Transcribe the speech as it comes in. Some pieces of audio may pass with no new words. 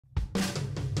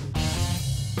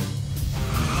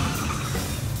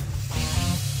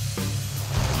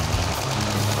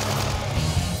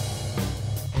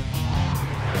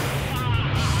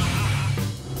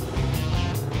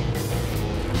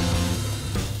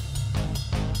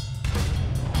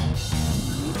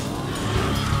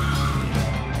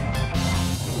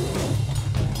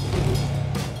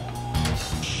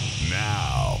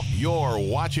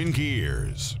watching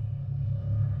Gearz.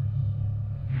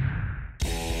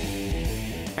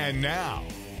 And now,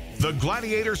 the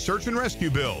Gladiator Search and Rescue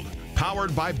build,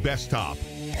 powered by BESTOP.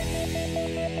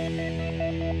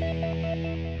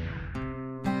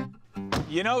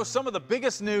 You know, some of the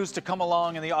biggest news to come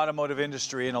along in the automotive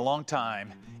industry in a long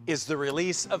time is the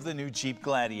release of the new Jeep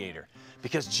Gladiator.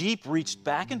 Because Jeep reached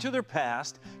back into their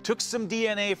past, took some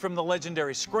DNA from the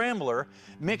legendary Scrambler,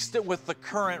 mixed it with the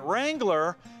current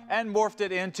Wrangler, and morphed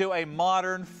it into a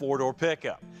modern four-door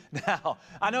pickup. Now,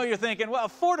 I know you're thinking, well, a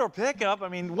four-door pickup, I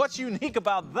mean, what's unique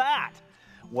about that?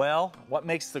 Well, what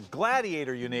makes the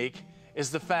Gladiator unique is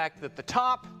the fact that the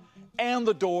top and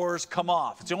the doors come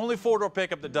off. It's the only four-door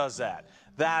pickup that does that.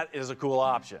 That is a cool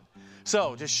option.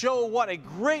 So, to show what a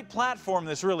great platform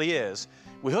this really is,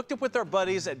 we hooked up with our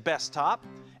buddies at BESTOP,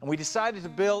 and we decided to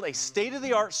build a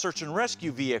state-of-the-art search and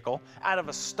rescue vehicle out of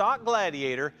a stock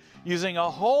Gladiator using a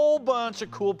whole bunch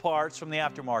of cool parts from the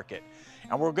aftermarket.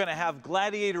 And we're going to have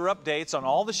Gladiator updates on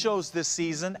all the shows this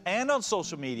season and on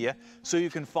social media, so you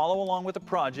can follow along with the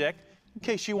project in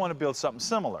case you want to build something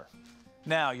similar.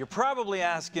 Now, you're probably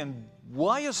asking,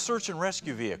 why a search and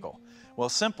rescue vehicle? Well,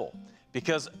 simple,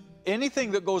 because anything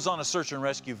that goes on a search and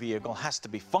rescue vehicle has to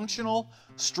be functional,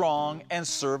 strong, and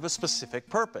serve a specific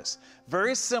purpose.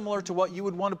 Very similar to what you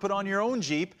would want to put on your own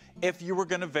Jeep if you were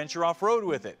going to venture off-road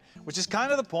with it, which is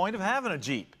kind of the point of having a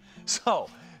Jeep. So,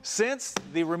 since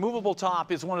the removable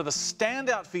top is one of the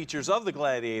standout features of the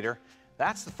Gladiator,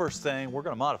 that's the first thing we're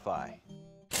going to modify.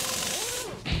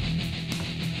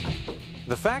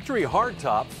 The factory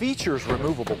hardtop features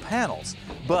removable panels,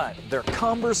 but they're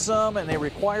cumbersome and they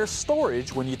require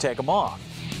storage when you take them off.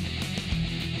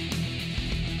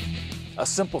 A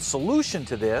simple solution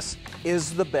to this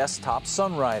is the BESTOP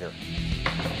Sunrider.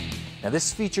 Now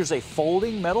this features a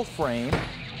folding metal frame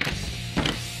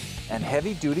and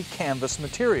heavy-duty canvas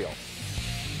material.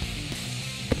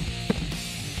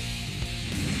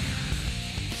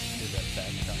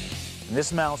 And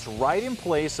this mounts right in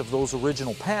place of those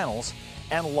original panels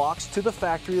and locks to the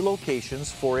factory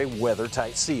locations for a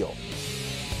weather-tight seal.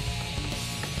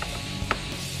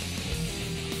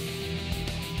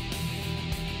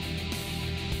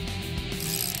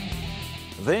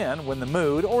 Then, when the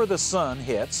mood or the sun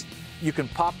hits, you can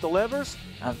pop the levers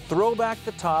and throw back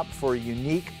the top for a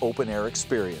unique open-air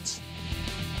experience.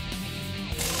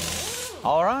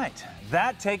 All right,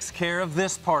 that takes care of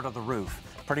this part of the roof.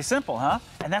 Pretty simple, huh?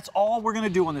 And that's all we're going to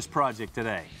do on this project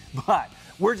today. But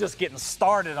we're just getting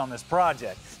started on this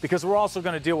project because we're also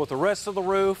going to deal with the rest of the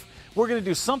roof. We're going to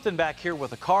do something back here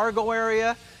with the cargo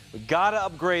area. We got to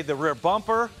upgrade the rear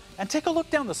bumper and take a look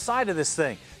down the side of this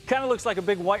thing. Kind of looks like a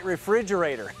big white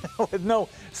refrigerator with no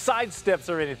side steps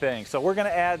or anything. So we're going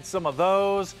to add some of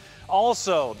those.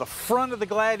 Also, the front of the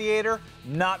Gladiator,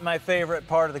 not my favorite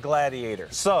part of the Gladiator.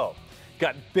 So,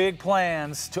 got big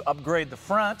plans to upgrade the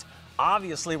front.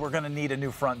 Obviously, we're going to need a new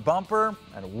front bumper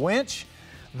and a winch.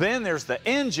 Then there's the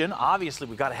engine. Obviously,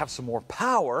 we've got to have some more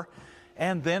power.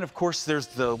 And then, of course, there's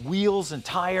the wheels and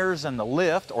tires and the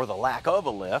lift, or the lack of a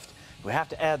lift. We have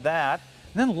to add that.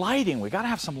 And then lighting. We've got to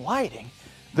have some lighting.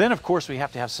 Then, of course, we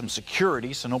have to have some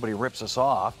security so nobody rips us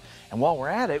off. And while we're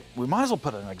at it, we might as well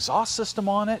put an exhaust system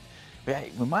on it.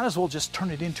 We might as well just turn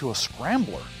it into a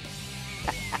Scrambler.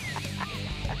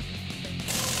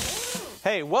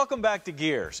 Hey, welcome back to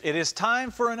Gearz. It is time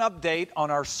for an update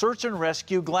on our Search and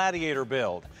Rescue Gladiator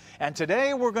build. And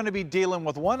today we're going to be dealing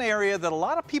with one area that a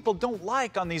lot of people don't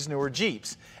like on these newer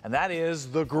Jeeps, and that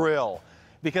is the grille.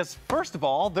 Because first of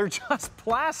all, they're just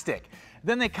plastic.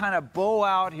 Then they kind of bow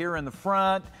out here in the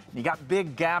front. You got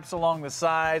big gaps along the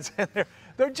sides.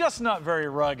 They're just not very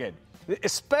rugged.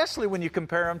 Especially when you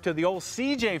compare them to the old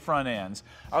CJ front ends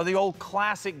or the old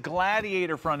classic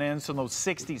Gladiator front ends from those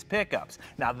 60s pickups.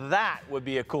 Now that would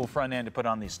be a cool front end to put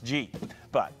on this Jeep,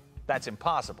 but that's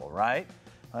impossible, right?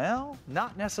 Well,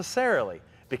 not necessarily,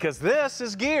 because this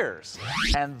is Gearz,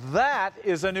 and that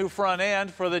is a new front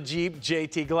end for the Jeep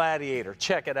JT Gladiator.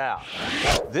 Check it out.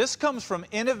 This comes from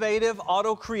Innovative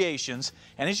Auto Creations,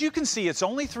 and as you can see, it's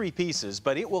only 3 pieces,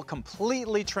 but it will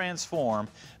completely transform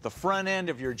the front end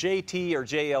of your JT or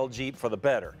JL Jeep for the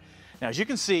better. Now, as you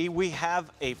can see, we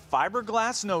have a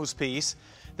fiberglass nose piece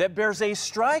that bears a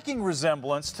striking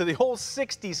resemblance to the old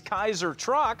 60s Kaiser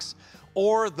trucks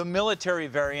or the military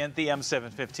variant, the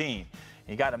M715.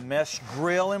 You got a mesh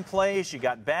grill in place, you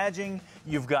got badging,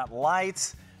 you've got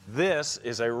lights. This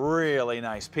is a really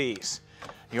nice piece.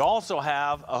 You also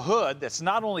have a hood that's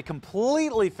not only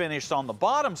completely finished on the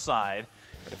bottom side,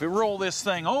 but if we roll this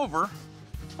thing over,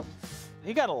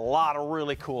 you got a lot of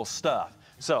really cool stuff.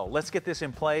 So let's get this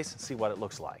in place and see what it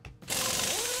looks like.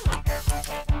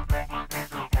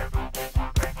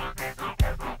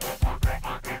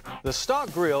 The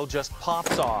stock grille just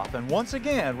pops off and once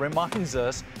again reminds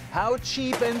us how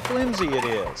cheap and flimsy it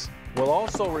is. We'll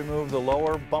also remove the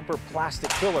lower bumper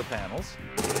plastic filler panels.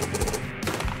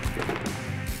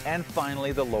 And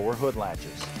finally, the lower hood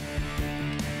latches.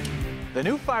 The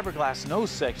new fiberglass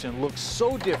nose section looks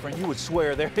so different you would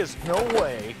swear there is no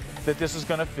way that this is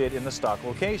going to fit in the stock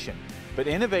location. But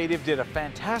Innovative did a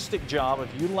fantastic job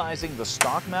of utilizing the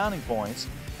stock mounting points,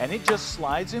 and it just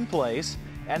slides in place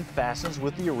and fastens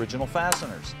with the original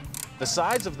fasteners. The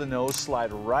sides of the nose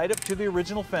slide right up to the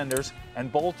original fenders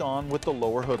and bolt on with the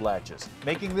lower hood latches,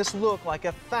 making this look like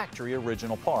a factory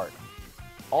original part.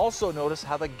 Also notice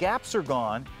how the gaps are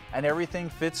gone and everything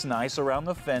fits nice around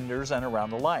the fenders and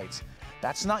around the lights.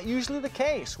 That's not usually the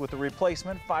case with the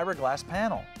replacement fiberglass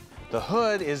panel. The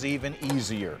hood is even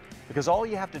easier because all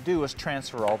you have to do is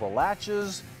transfer all the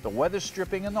latches, the weather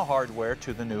stripping, and the hardware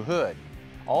to the new hood.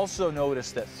 Also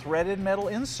notice that threaded metal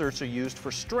inserts are used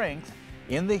for strength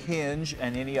in the hinge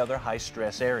and any other high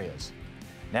stress areas.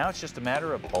 Now it's just a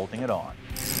matter of bolting it on.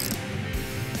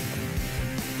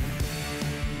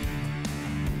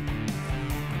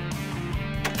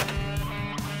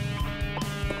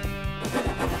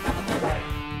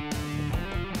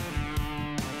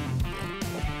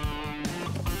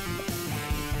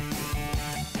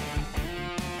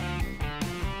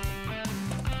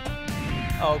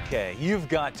 Okay, you've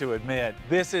got to admit,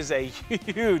 this is a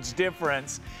huge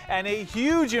difference and a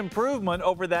huge improvement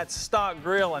over that stock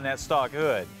grille and that stock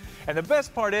hood. And the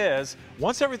best part is,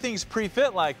 once everything's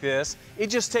pre-fit like this, it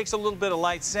just takes a little bit of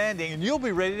light sanding and you'll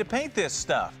be ready to paint this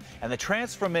stuff. And the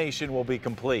transformation will be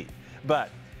complete. But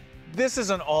this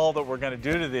isn't all that we're going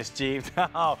to do to this Jeep.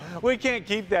 No, we can't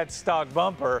keep that stock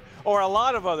bumper or a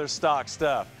lot of other stock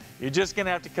stuff. You're just going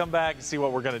to have to come back and see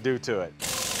what we're going to do to it.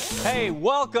 Hey,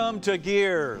 welcome to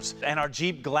Gearz and our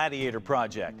Jeep Gladiator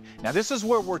project. Now this is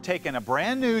where we're taking a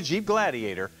brand new Jeep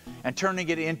Gladiator and turning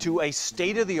it into a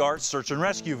state-of-the-art search and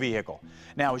rescue vehicle.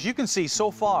 Now as you can see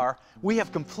so far, we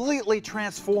have completely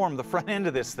transformed the front end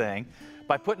of this thing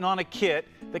by putting on a kit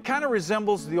that kind of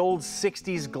resembles the old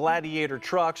 60s Gladiator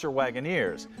trucks or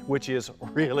Wagoneers, which is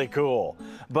really cool.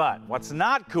 But what's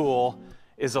not cool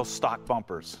is those stock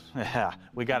bumpers. Yeah,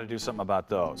 we got to do something about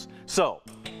those. So,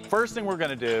 first thing we're going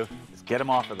to do is get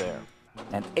them off of there.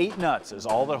 And 8 nuts is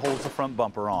all that holds the front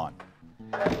bumper on.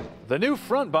 The new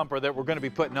front bumper that we're going to be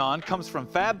putting on comes from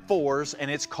Fab4's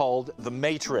and it's called the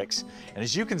Matrix. And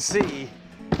as you can see,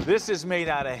 this is made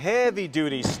out of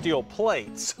heavy-duty steel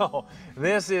plate. So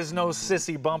this is no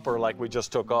sissy bumper like we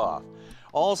just took off.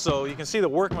 Also, you can see the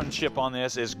workmanship on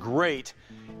this is great.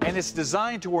 And it's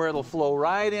designed to where it'll flow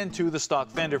right into the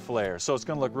stock fender flare, so it's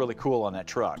going to look really cool on that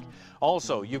truck.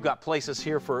 Also, you've got places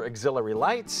here for auxiliary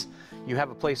lights. You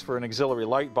have a place for an auxiliary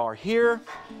light bar here.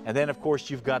 And then, of course,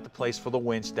 you've got the place for the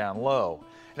winch down low.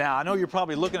 Now, I know you're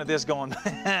probably looking at this going,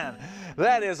 man,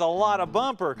 that is a lot of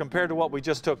bumper compared to what we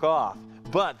just took off.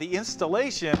 But the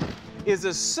installation is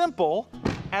as simple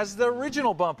as the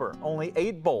original bumper. Only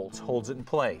 8 bolts holds it in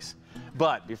place.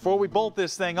 But before we bolt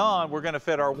this thing on, we're going to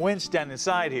fit our winch down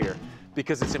inside here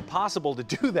because it's impossible to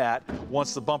do that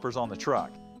once the bumper's on the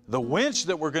truck. The winch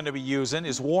that we're going to be using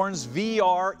is Warren's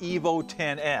VR Evo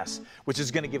 10S, which is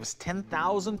going to give us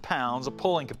 10,000 pounds of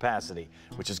pulling capacity,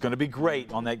 which is going to be great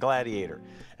on that Gladiator.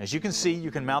 As you can see,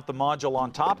 you can mount the module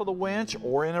on top of the winch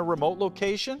or in a remote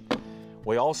location.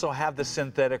 We also have the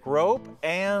synthetic rope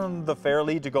and the fair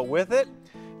lead to go with it.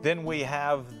 Then we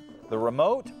have the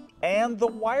remote and the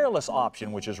wireless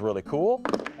option, which is really cool.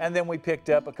 And then we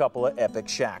picked up a couple of epic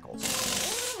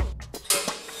shackles.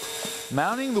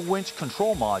 Mounting the winch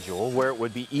control module where it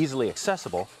would be easily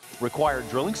accessible required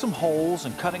drilling some holes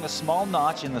and cutting a small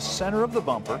notch in the center of the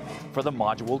bumper for the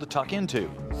module to tuck into.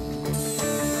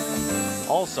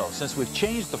 Also, since we've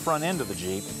changed the front end of the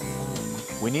Jeep,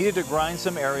 we needed to grind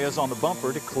some areas on the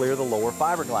bumper to clear the lower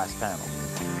fiberglass panel.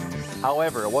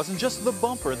 However, it wasn't just the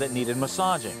bumper that needed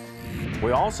massaging.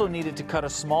 We also needed to cut a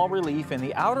small relief in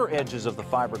the outer edges of the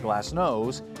fiberglass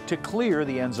nose to clear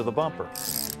the ends of the bumper.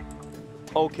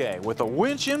 Okay, with the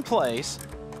winch in place,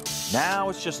 now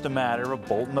it's just a matter of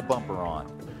bolting the bumper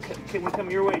on. Can we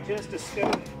come your way just a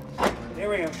scoop? There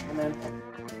we go. And then...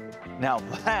 Now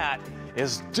that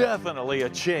is definitely a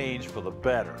change for the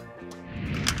better.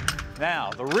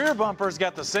 Now, the rear bumper's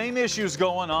got the same issues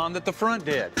going on that the front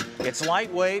did. It's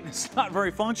lightweight, it's not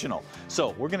very functional.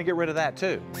 So we're gonna get rid of that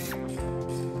too.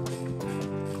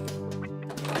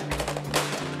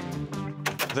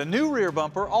 The new rear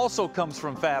bumper also comes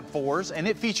from Fab4's and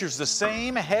it features the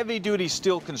same heavy-duty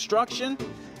steel construction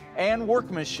and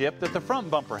workmanship that the front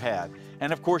bumper had.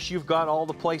 And of course, you've got all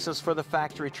the places for the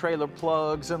factory trailer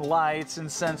plugs and lights and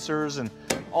sensors and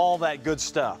all that good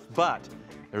stuff. But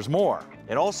there's more.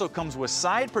 It also comes with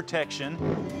side protection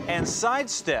and side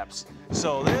steps.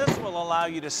 So this will allow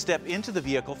you to step into the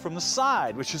vehicle from the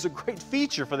side, which is a great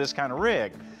feature for this kind of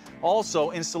rig.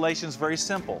 Also, installation is very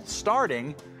simple,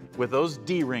 starting with those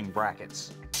D-ring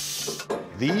brackets.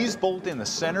 These bolt in the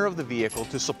center of the vehicle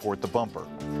to support the bumper.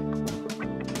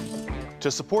 To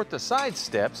support the side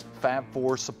steps,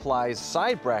 Fab4 supplies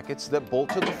side brackets that bolt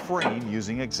to the frame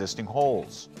using existing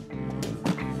holes.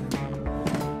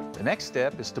 The next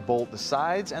step is to bolt the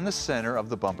sides and the center of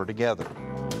the bumper together.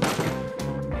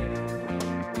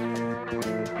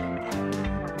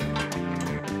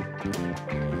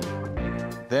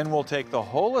 Then we'll take the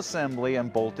whole assembly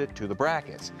and bolt it to the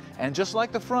brackets. And just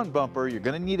like the front bumper, you're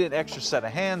going to need an extra set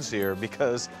of hands here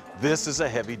because this is a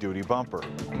heavy-duty bumper.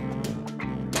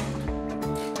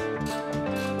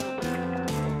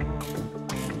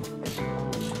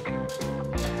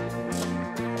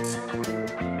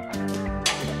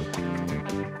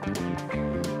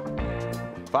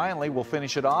 Finally, we'll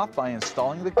finish it off by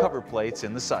installing the cover plates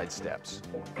in the side steps.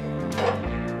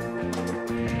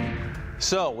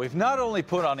 So we've not only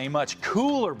put on a much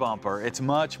cooler bumper, it's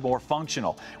much more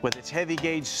functional with its heavy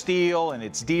gauge steel and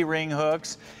its D-ring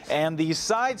hooks and these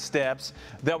side steps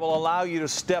that will allow you to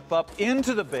step up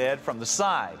into the bed from the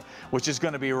side, which is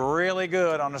going to be really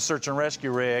good on a search and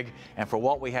rescue rig and for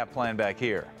what we have planned back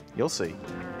here. You'll see.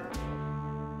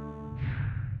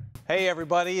 Hey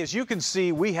everybody, as you can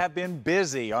see, we have been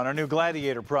busy on our new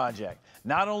Gladiator project.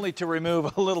 Not only to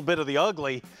remove a little bit of the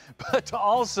ugly, but to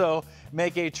also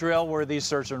make a trail-worthy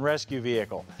search and rescue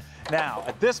vehicle. Now,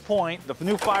 at this point, the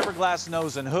new fiberglass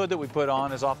nose and hood that we put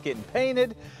on is off getting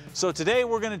painted. So today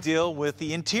we're going to deal with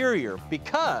the interior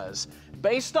because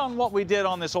based on what we did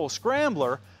on this old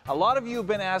Scrambler, a lot of you have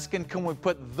been asking, can we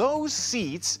put those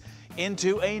seats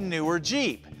into a newer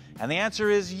Jeep? And the answer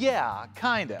is yeah,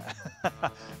 kinda.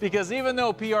 Because even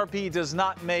though PRP does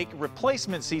not make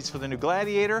replacement seats for the new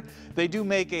Gladiator, they do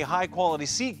make a high quality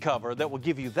seat cover that will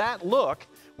give you that look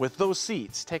with those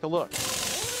seats. Take a look.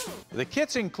 The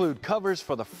kits include covers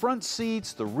for the front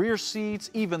seats, the rear seats,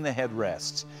 even the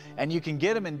headrests. And you can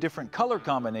get them in different color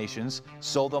combinations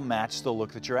so they'll match the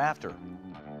look that you're after.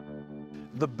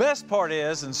 The best part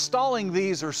is installing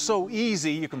these are so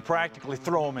easy you can practically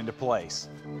throw them into place.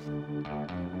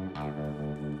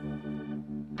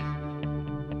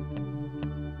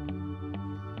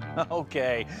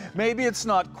 Okay, maybe it's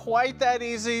not quite that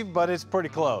easy, but it's pretty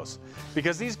close.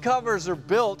 Because these covers are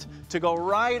built to go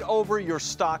right over your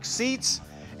stock seats,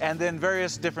 and then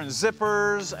various different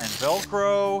zippers and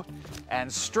Velcro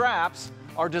and straps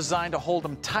are designed to hold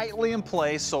them tightly in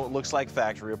place so it looks like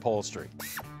factory upholstery.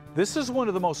 This is one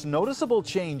of the most noticeable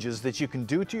changes that you can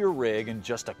do to your rig in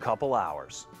just a couple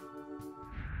hours.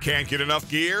 Can't get enough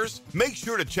gears? Make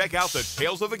sure to check out the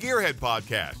Tales of a Gearhead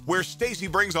podcast, where Stacey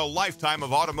brings a lifetime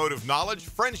of automotive knowledge,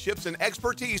 friendships, and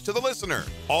expertise to the listener.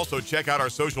 Also, check out our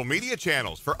social media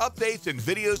channels for updates and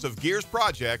videos of Gearz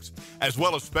projects, as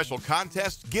well as special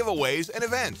contests, giveaways, and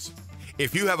events.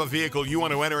 If you have a vehicle you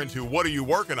want to enter into What Are You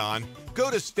Working On, go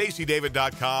to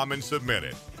StaceyDavid.com and submit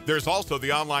it. There's also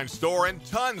the online store and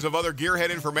tons of other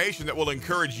Gearhead information that will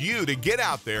encourage you to get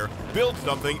out there, build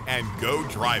something, and go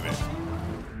drive it.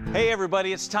 Hey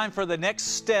everybody, it's time for the next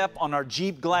step on our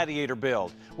Jeep Gladiator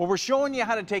build, where we're showing you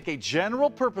how to take a general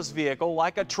purpose vehicle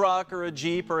like a truck or a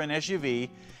Jeep or an SUV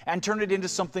and turn it into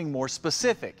something more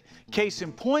specific. Case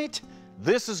in point,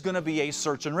 this is going to be a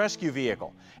search and rescue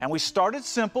vehicle. And we started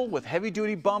simple with heavy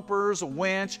duty bumpers, a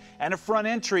winch, and a front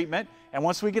end treatment. And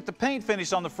once we get the paint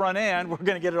finished on the front end, we're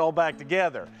going to get it all back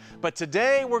together. But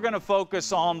today we're going to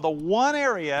focus on the one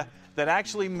area that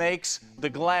actually makes the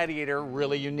Gladiator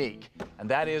really unique, and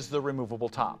that is the removable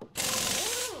top.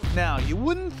 Now, you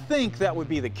wouldn't think that would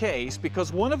be the case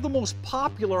because one of the most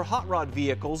popular hot rod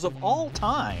vehicles of all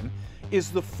time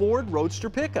is the Ford Roadster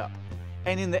pickup.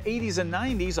 And in the 80s and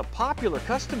 90s, a popular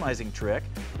customizing trick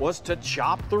was to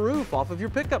chop the roof off of your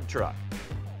pickup truck.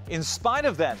 In spite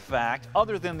of that fact,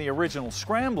 other than the original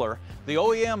Scrambler, the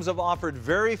OEMs have offered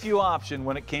very few options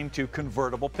when it came to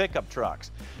convertible pickup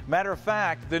trucks. Matter of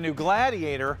fact, the new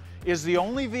Gladiator is the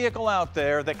only vehicle out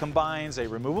there that combines a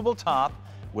removable top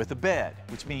with a bed,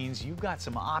 which means you've got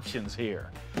some options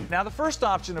here. Now, the first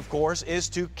option, of course, is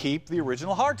to keep the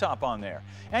original hardtop on there.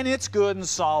 And it's good and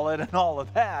solid and all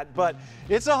of that, but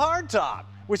it's a hardtop,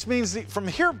 which means from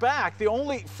here back, the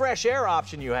only fresh air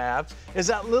option you have is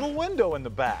that little window in the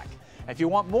back. If you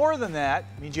want more than that,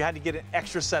 it means you had to get an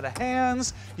extra set of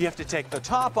hands, you have to take the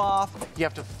top off, you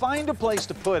have to find a place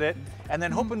to put it, and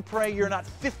then hope and pray you're not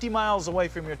 50 miles away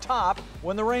from your top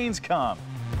when the rains come.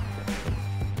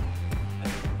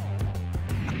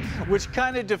 which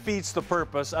kind of defeats the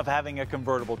purpose of having a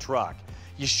convertible truck.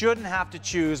 You shouldn't have to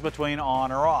choose between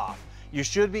on or off. You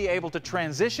should be able to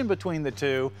transition between the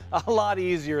two a lot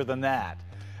easier than that.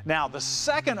 Now, the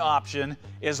second option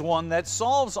is one that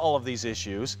solves all of these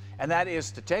issues, and that is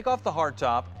to take off the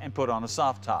hardtop and put on a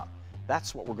soft top.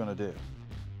 That's what we're going to do.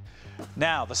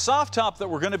 Now, the soft top that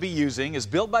we're going to be using is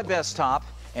built by BESTOP,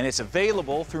 and it's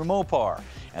available through Mopar.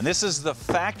 And this is the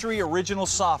factory original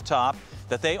soft top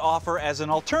that they offer as an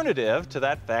alternative to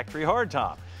that factory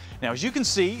hardtop. Now, as you can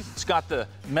see, it's got the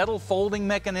metal folding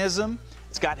mechanism,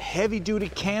 it's got heavy-duty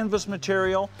canvas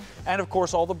material, and of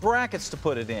course all the brackets to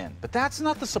put it in. But that's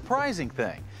not the surprising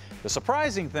thing. The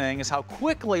surprising thing is how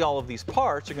quickly all of these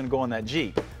parts are going to go in that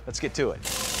Jeep. Let's get to it.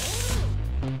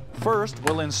 First,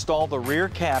 we'll install the rear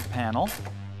cab panel,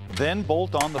 then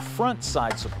bolt on the front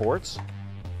side supports,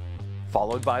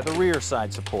 followed by the rear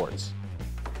side supports.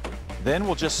 Then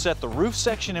we'll just set the roof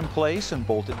section in place and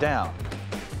bolt it down.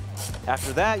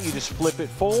 After that, you just flip it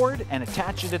forward and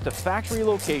attach it at the factory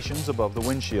locations above the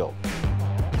windshield.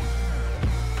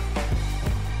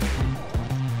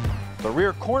 The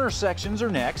rear corner sections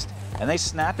are next, and they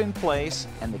snap in place,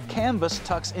 and the canvas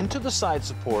tucks into the side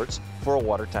supports for a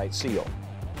watertight seal.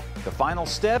 The final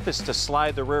step is to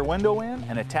slide the rear window in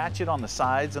and attach it on the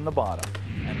sides and the bottom.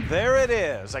 And there it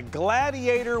is, a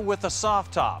Gladiator with a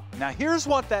soft top. Now here's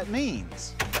what that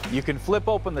means. You can flip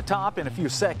open the top in a few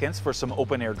seconds for some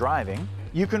open air driving.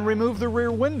 You can remove the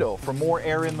rear window for more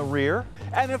air in the rear.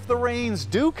 And if the rains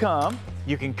do come,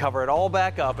 you can cover it all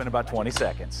back up in about 20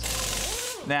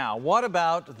 seconds. Now, what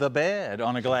about the bed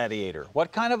on a Gladiator?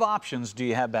 What kind of options do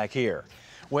you have back here?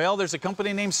 Well, there's a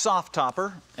company named Soft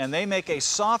Topper, and they make a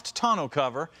soft tonneau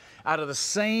cover out of the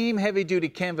same heavy-duty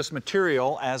canvas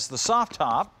material as the soft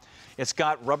top. It's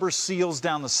got rubber seals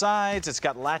down the sides, it's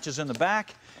got latches in the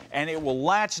back, and it will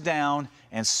latch down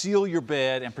and seal your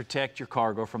bed and protect your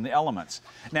cargo from the elements.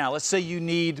 Now, let's say you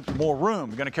need more room.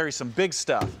 You're going to carry some big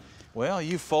stuff. Well,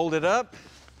 you fold it up,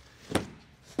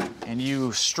 and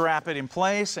you strap it in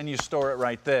place, and you store it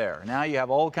right there. Now you have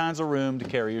all kinds of room to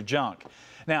carry your junk.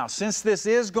 Now, since this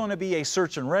is going to be a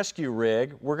search and rescue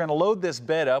rig, we're going to load this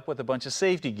bed up with a bunch of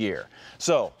safety gear.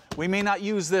 So, we may not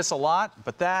use this a lot,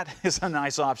 but that is a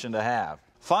nice option to have.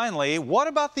 Finally, what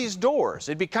about these doors?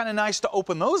 It'd be kind of nice to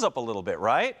open those up a little bit,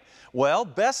 right? Well,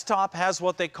 BESTOP has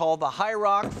what they call the High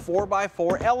Rock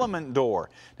 4x4 element door.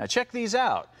 Now check these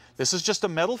out. This is just a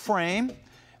metal frame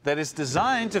that is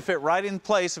designed to fit right in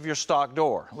place of your stock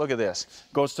door. Look at this.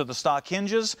 Goes to the stock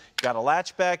hinges, got a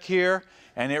latch back here,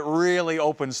 and it really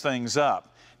opens things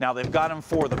up. Now they've got them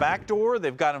for the back door,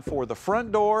 they've got them for the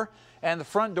front door, and the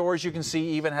front door, as you can see,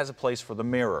 even has a place for the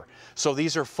mirror. So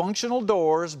these are functional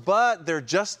doors, but they're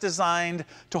just designed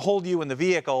to hold you in the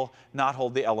vehicle, not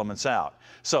hold the elements out.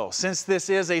 So since this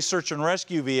is a search and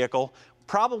rescue vehicle,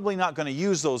 probably not going to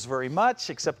use those very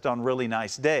much, except on really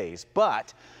nice days.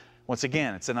 But once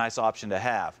again, it's a nice option to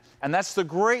have. And that's the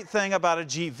great thing about a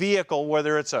Jeep vehicle,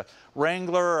 whether it's a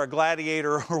Wrangler or a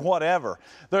Gladiator or whatever.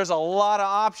 There's a lot of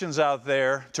options out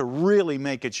there to really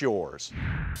make it yours.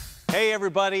 Hey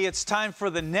everybody, it's time for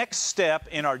the next step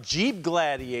in our Jeep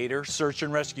Gladiator search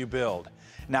and rescue build.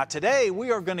 Now today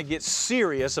we are going to get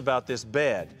serious about this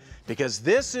bed, because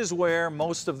this is where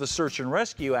most of the search and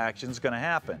rescue action is going to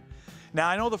happen. Now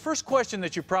I know the first question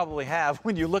that you probably have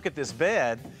when you look at this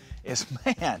bed is,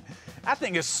 man, that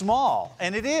thing is small,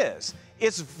 and it is.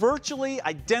 It's virtually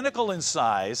identical in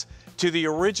size to the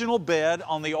original bed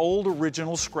on the old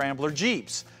original Scrambler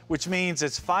Jeeps, which means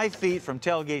it's 5 feet from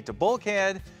tailgate to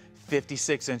bulkhead,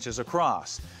 56 inches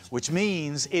across, which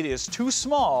means it is too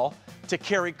small to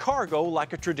carry cargo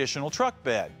like a traditional truck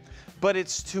bed. But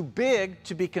it's too big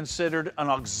to be considered an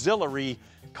auxiliary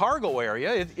cargo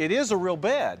area. It is a real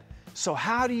bed. So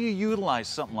how do you utilize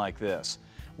something like this?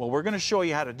 Well, we're going to show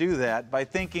you how to do that by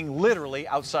thinking literally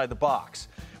outside the box.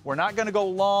 We're not going to go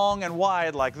long and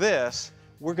wide like this.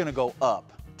 We're going to go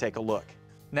up. Take a look.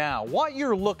 Now, what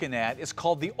you're looking at is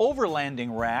called the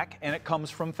overlanding rack, and it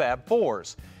comes from Fab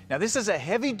 4s. Now, this is a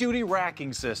heavy-duty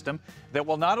racking system that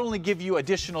will not only give you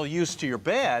additional use to your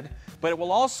bed, but it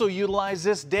will also utilize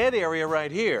this dead area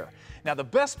right here. Now, the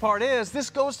best part is this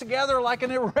goes together like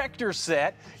an erector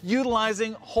set,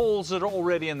 utilizing holes that are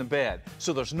already in the bed.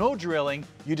 So there's no drilling,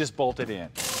 you just bolt it in.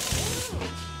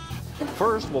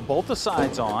 First, we'll bolt the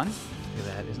sides on. Look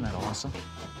at that, isn't that awesome?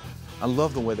 I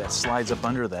love the way that slides up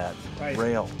under that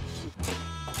rail.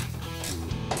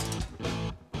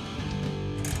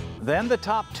 Then the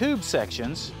top tube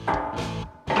sections.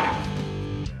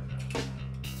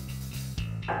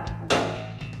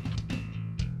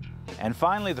 And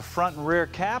finally, the front and rear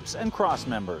caps and cross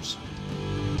members.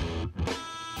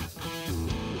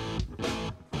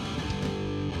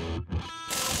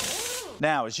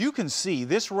 Now, as you can see,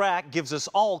 this rack gives us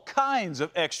all kinds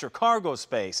of extra cargo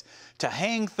space to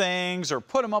hang things or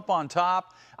put them up on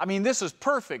top. I mean, this is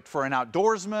perfect for an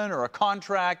outdoorsman or a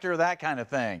contractor, that kind of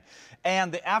thing.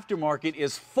 And the aftermarket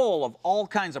is full of all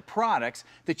kinds of products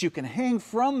that you can hang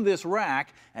from this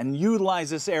rack and utilize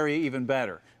this area even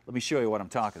better. Let me show you what I'm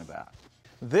talking about.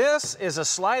 This is a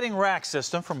sliding rack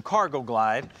system from Cargo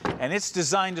Glide, and it's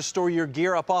designed to store your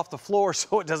gear up off the floor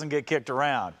so it doesn't get kicked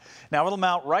around. Now, it'll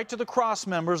mount right to the cross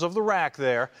members of the rack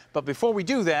there, but before we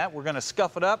do that, we're going to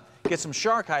scuff it up, get some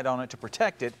shark hide on it to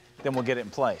protect it, then we'll get it in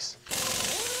place.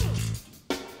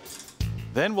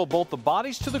 Then we'll bolt the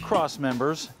bodies to the cross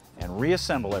members and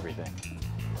reassemble everything.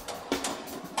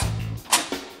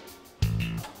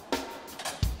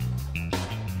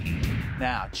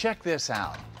 Now, check this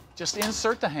out. Just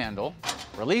insert the handle,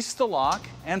 release the lock,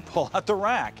 and pull out the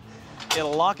rack.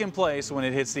 It'll lock in place when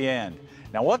it hits the end.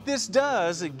 Now, what this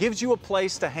does, it gives you a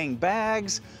place to hang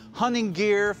bags, hunting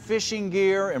gear, fishing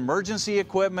gear, emergency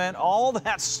equipment, all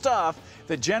that stuff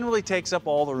that generally takes up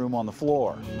all the room on the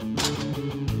floor.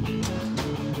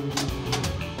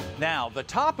 Now, the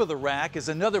top of the rack is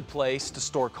another place to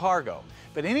store cargo.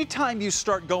 But anytime you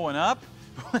start going up,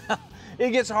 well,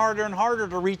 it gets harder and harder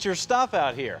to reach your stuff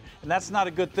out here. And that's not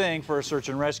a good thing for a search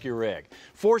and rescue rig.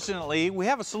 Fortunately, we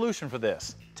have a solution for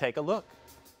this. Take a look.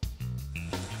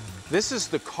 This is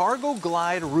the Cargo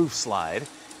Glide roof slide.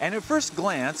 And at first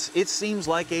glance, it seems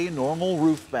like a normal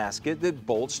roof basket that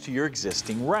bolts to your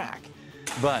existing rack.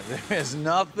 But there is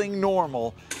nothing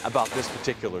normal about this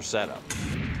particular setup.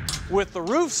 With the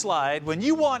roof slide, when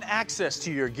you want access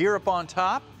to your gear up on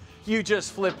top, you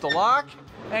just flip the lock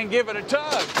and give it a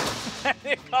tug. And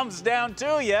it comes down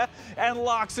to you and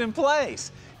locks in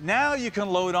place. Now you can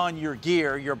load on your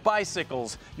gear, your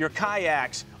bicycles, your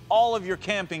kayaks, all of your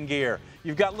camping gear.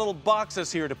 You've got little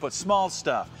boxes here to put small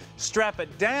stuff. Strap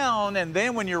it down, and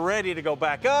then when you're ready to go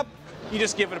back up, you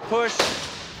just give it a push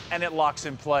and it locks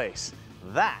in place.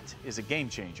 That is a game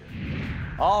changer.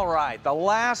 All right, the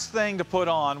last thing to put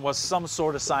on was some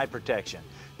sort of side protection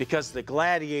because the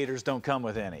Gladiators don't come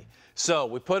with any. So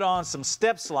we put on some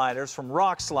step sliders from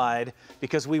Rock Slide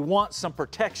because we want some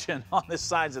protection on the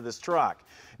sides of this truck.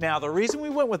 Now, the reason we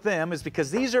went with them is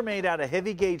because these are made out of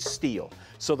heavy gauge steel.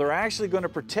 So they're actually going to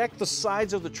protect the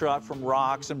sides of the truck from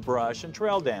rocks and brush and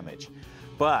trail damage.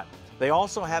 But they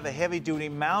also have a heavy duty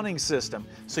mounting system.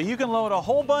 So you can load a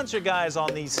whole bunch of guys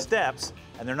on these steps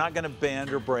and they're not going to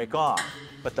bend or break off.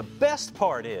 But the best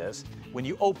part is when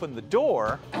you open the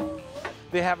door,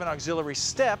 they have an auxiliary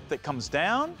step that comes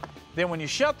down. Then when you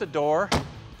shut the door,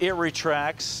 it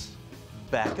retracts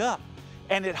back up.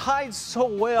 And it hides so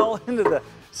well into the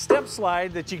step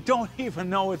slide that you don't even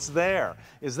know it's there.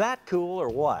 Is that cool or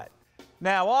what?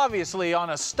 Now, obviously, on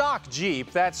a stock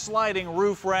Jeep, that sliding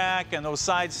roof rack and those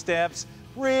side steps,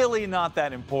 really not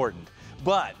that important.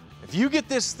 But if you get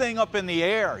this thing up in the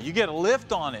air, you get a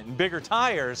lift on it and bigger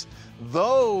tires,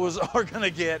 those are going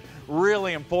to get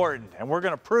really important. And we're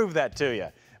going to prove that to you.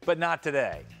 But not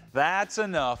today. That's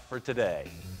enough for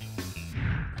today.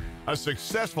 A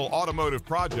successful automotive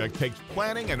project takes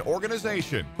planning and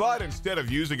organization, but instead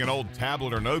of using an old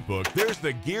tablet or notebook, there's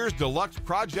the Gearz Deluxe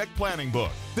Project Planning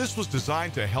Book. This was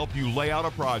designed to help you lay out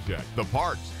a project, the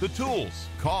parts, the tools,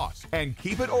 costs, and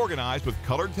keep it organized with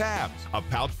colored tabs, a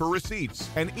pouch for receipts,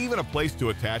 and even a place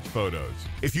to attach photos.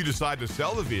 If you decide to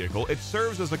sell the vehicle, it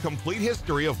serves as a complete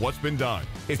history of what's been done.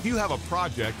 If you have a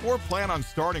project or plan on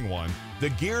starting one, the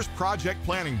Gearz Project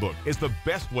Planning Book is the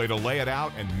best way to lay it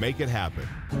out and make it happen.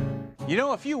 You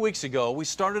know, a few weeks ago, we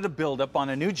started a buildup on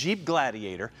a new Jeep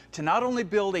Gladiator to not only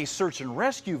build a search and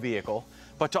rescue vehicle,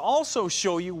 but to also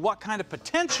show you what kind of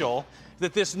potential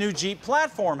that this new Jeep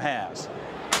platform has.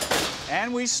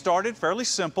 And we started fairly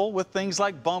simple with things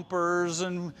like bumpers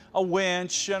and a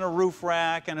winch and a roof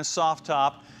rack and a soft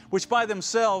top, which by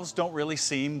themselves don't really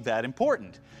seem that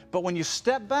important. But when you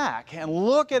step back and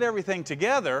look at everything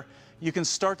together, you can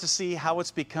start to see how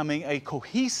it's becoming a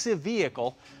cohesive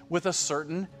vehicle with a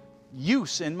certain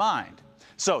use in mind.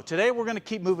 So today we're going to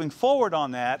keep moving forward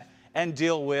on that and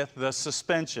deal with the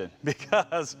suspension,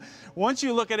 because once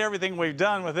you look at everything we've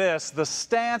done with this, the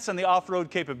stance and the off-road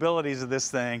capabilities of this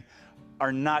thing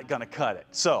are not going to cut it.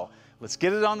 So let's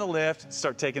get it on the lift and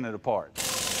start taking it apart.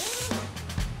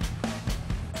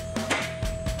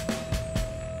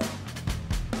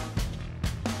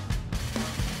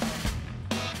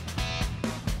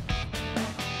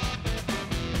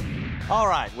 All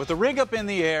right, with the rig up in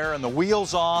the air and the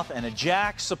wheels off and a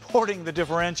jack supporting the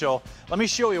differential, let me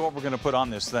show you what we're going to put on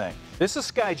this thing. This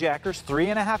is Skyjacker's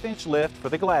 3.5-inch lift for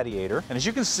the Gladiator. And as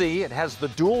you can see, it has the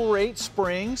dual rate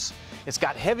springs. It's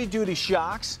got heavy-duty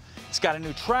shocks. It's got a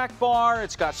new track bar,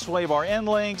 it's got sway bar end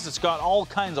links, it's got all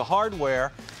kinds of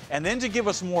hardware. And then to give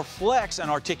us more flex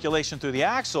and articulation through the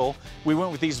axle, we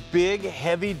went with these big,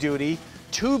 heavy-duty,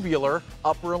 tubular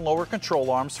upper and lower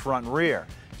control arms front and rear.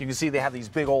 You can see they have these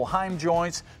big old Heim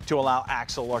joints to allow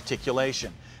axle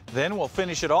articulation. Then we'll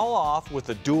finish it all off with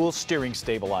the dual steering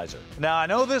stabilizer. Now, I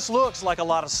know this looks like a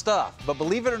lot of stuff, but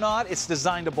believe it or not, it's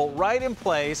designed to bolt right in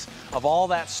place of all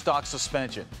that stock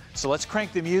suspension. So let's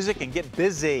crank the music and get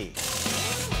busy.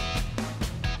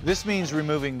 This means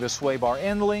removing the sway bar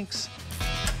end links,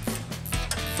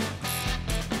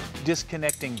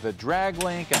 disconnecting the drag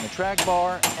link and the track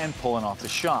bar, and pulling off the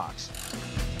shocks.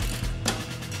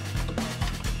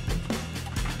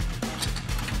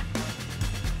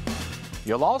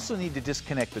 You'll also need to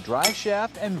disconnect the drive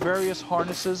shaft and various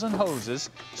harnesses and hoses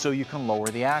so you can lower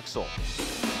the axle.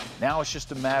 Now it's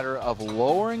just a matter of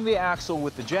lowering the axle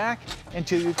with the jack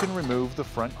until you can remove the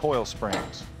front coil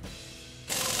springs.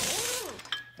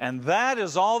 And that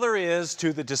is all there is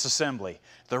to the disassembly.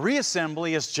 The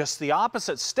reassembly is just the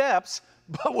opposite steps,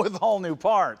 but with all new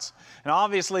parts. And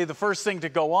obviously the first thing to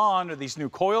go on are these new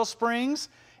coil springs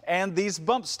and these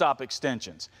bump stop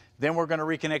extensions. Then we're going to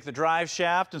reconnect the drive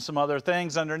shaft and some other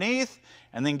things underneath,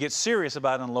 and then get serious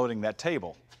about unloading that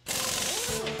table.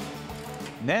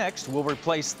 Next, we'll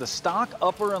replace the stock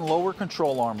upper and lower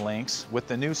control arm links with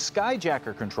the new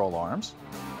Skyjacker control arms.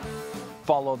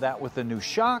 Follow that with the new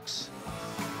shocks,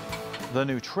 the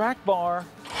new track bar,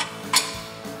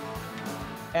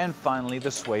 and finally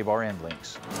the sway bar end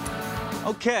links.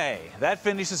 Okay, that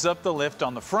finishes up the lift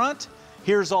on the front.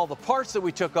 Here's all the parts that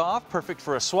we took off, perfect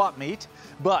for a swap meet.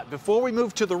 But before we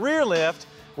move to the rear lift,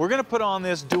 we're going to put on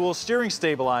this dual steering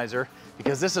stabilizer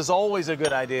because this is always a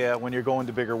good idea when you're going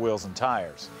to bigger wheels and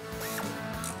tires.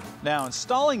 Now,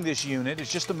 installing this unit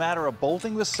is just a matter of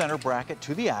bolting the center bracket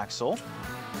to the axle,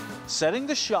 setting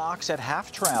the shocks at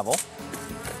half travel,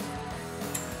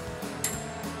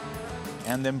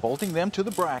 and then bolting them to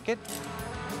the bracket,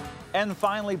 and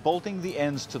finally bolting the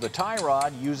ends to the tie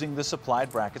rod using the supplied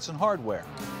brackets and hardware.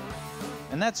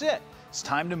 And that's it. It's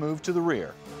time to move to the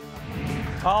rear.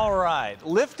 All right,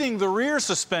 lifting the rear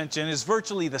suspension is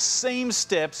virtually the same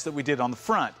steps that we did on the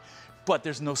front, but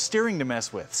there's no steering to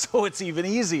mess with, so it's even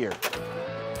easier.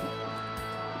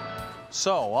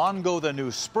 So on go the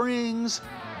new springs,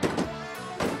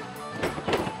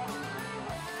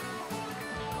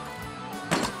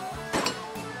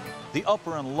 the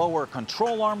upper and lower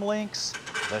control arm links,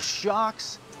 the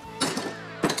shocks,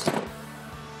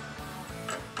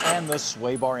 and the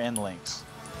sway bar end links.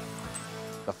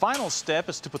 The final step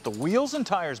is to put the wheels and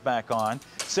tires back on,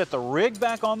 set the rig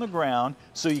back on the ground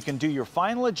so you can do your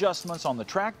final adjustments on the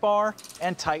track bar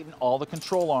and tighten all the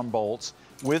control arm bolts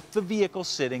with the vehicle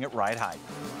sitting at right height.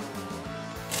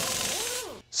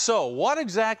 So what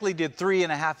exactly did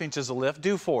 3.5 inches of lift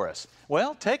do for us?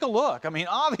 Well, take a look. I mean,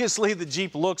 obviously the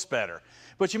Jeep looks better,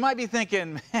 but you might be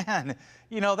thinking, man,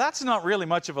 you know, that's not really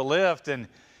much of a lift, and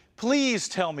please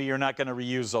tell me you're not going to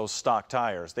reuse those stock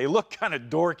tires. They look kind of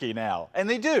dorky now, and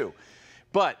they do.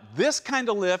 But this kind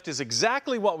of lift is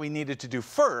exactly what we needed to do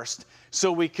first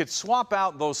so we could swap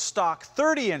out those stock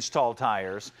 30-inch tall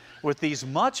tires with these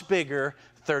much bigger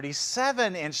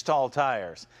 37-inch tall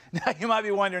tires. Now you might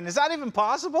be wondering, is that even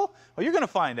possible? Well, you're going to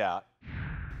find out.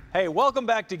 Hey, welcome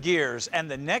back to Gearz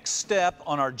and the next step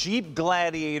on our Jeep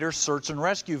Gladiator Search and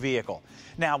Rescue vehicle.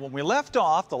 Now, when we left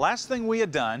off, the last thing we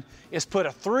had done is put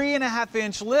a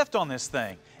 3.5-inch lift on this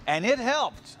thing, and it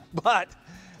helped. But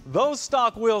those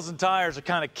stock wheels and tires are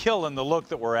kind of killing the look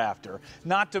that we're after,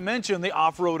 not to mention the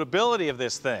off-road ability of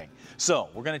this thing. So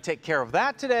we're going to take care of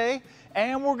that today,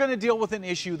 and we're going to deal with an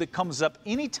issue that comes up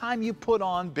anytime you put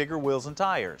on bigger wheels and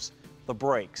tires: the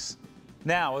brakes.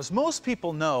 Now, as most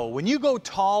people know, when you go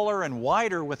taller and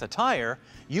wider with a tire,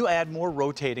 you add more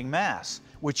rotating mass,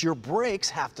 which your brakes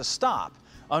have to stop.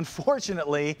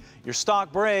 Unfortunately, your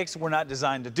stock brakes were not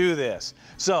designed to do this.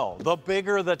 So, the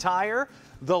bigger the tire,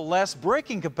 the less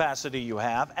braking capacity you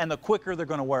have, and the quicker they're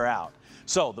going to wear out.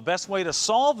 So, the best way to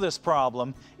solve this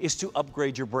problem is to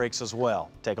upgrade your brakes as well.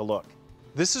 Take a look.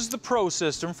 This is the Pro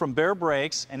system from Bear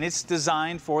Brakes, and it's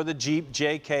designed for the Jeep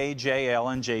JK,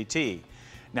 JL, and JT.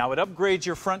 Now, it upgrades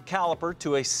your front caliper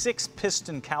to a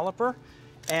 6-piston caliper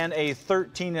and a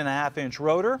 13.5-inch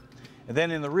rotor. And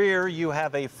then in the rear, you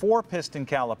have a 4-piston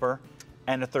caliper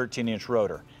and a 13-inch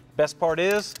rotor. Best part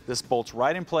is, this bolts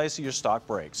right in place of your stock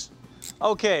brakes.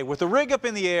 Okay, with the rig up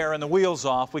in the air and the wheels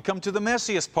off, we come to the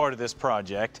messiest part of this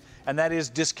project, and that is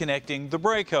disconnecting the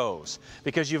brake hose.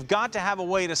 Because you've got to have a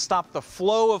way to stop the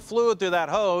flow of fluid through that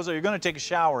hose, or you're going to take a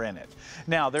shower in it.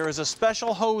 Now, there is a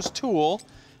special hose tool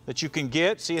that you can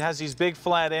get. See, it has these big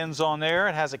flat ends on there.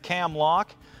 It has a cam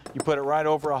lock. You put it right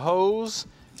over a hose,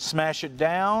 smash it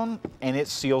down, and it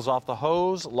seals off the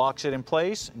hose, locks it in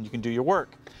place, and you can do your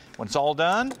work. When it's all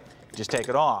done, just take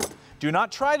it off. Do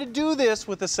not try to do this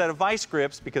with a set of vice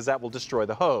grips because that will destroy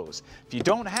the hose. If you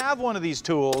don't have one of these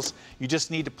tools, you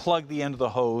just need to plug the end of the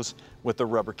hose with the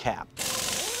rubber cap.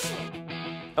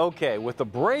 Okay, with the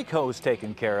brake hose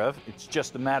taken care of, it's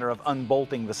just a matter of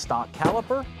unbolting the stock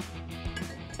caliper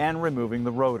and removing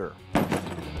the rotor.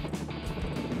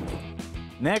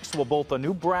 Next, we'll bolt a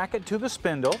new bracket to the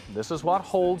spindle. This is what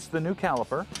holds the new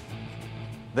caliper.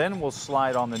 Then we'll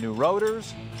slide on the new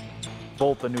rotors,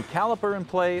 bolt the new caliper in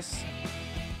place,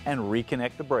 and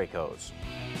reconnect the brake hose.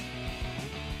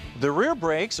 The rear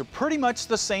brakes are pretty much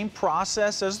the same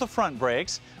process as the front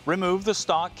brakes. Remove the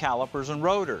stock calipers and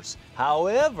rotors.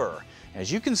 However,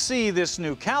 as you can see, this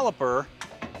new caliper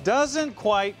doesn't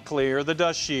quite clear the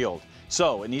dust shield.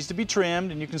 So it needs to be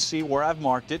trimmed, and you can see where I've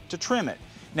marked it to trim it.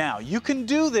 Now, you can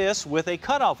do this with a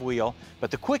cutoff wheel, but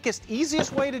the quickest,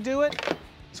 easiest way to do it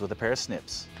is with a pair of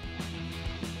snips.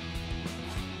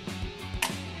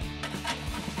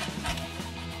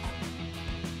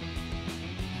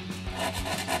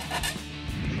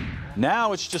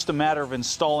 Now it's just a matter of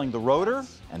installing the rotor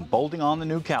and bolting on the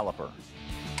new caliper.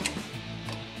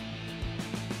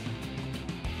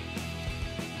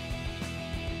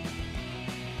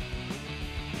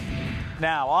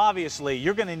 Now, obviously,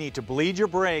 you're going to need to bleed your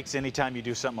brakes anytime you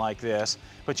do something like this,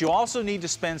 but you also need to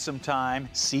spend some time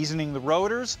seasoning the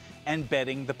rotors and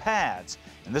bedding the pads.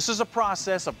 And this is a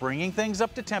process of bringing things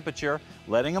up to temperature,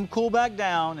 letting them cool back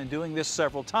down, and doing this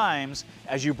several times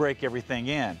as you break everything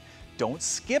in. Don't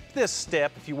skip this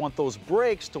step if you want those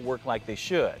brakes to work like they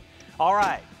should. All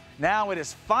right, now it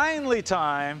is finally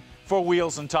time for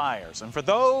wheels and tires. And for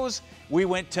those, we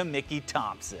went to Mickey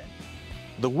Thompson.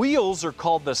 The wheels are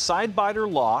called the side biter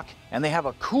lock, and they have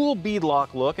a cool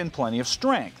beadlock look and plenty of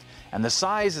strength. And the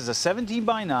size is a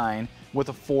 17x9 with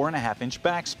a 4.5-inch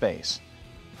backspace.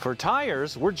 For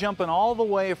tires, we're jumping all the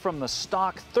way from the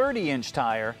stock 30-inch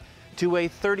tire to a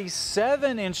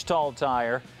 37-inch tall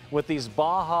tire with these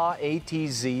Baja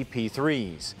ATZ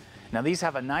P3s. Now, these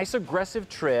have a nice aggressive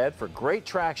tread for great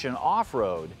traction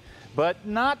off-road, but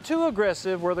not too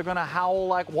aggressive where they're going to howl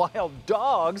like wild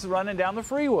dogs running down the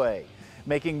freeway,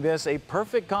 making this a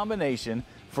perfect combination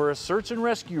for a search and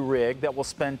rescue rig that will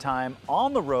spend time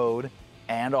on the road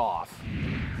and off.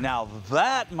 Now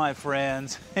that, my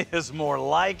friends, is more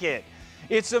like it.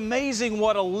 It's amazing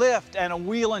what a lift and a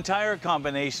wheel and tire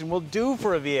combination will do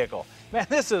for a vehicle. Man,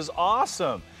 this is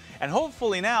awesome. And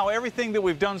hopefully now everything that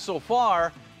we've done so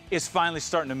far is finally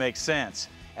starting to make sense.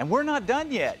 And we're not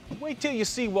done yet. Wait till you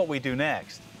see what we do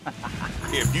next.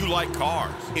 If you like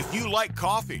cars, if you like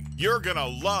coffee, you're gonna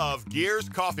love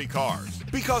Gearz coffee cars.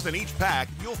 Because in each pack,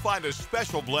 you'll find a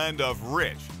special blend of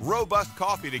rich, robust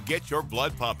coffee to get your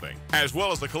blood pumping, as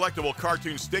well as a collectible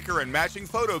cartoon sticker and matching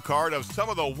photo card of some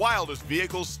of the wildest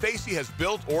vehicles Stacey has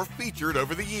built or featured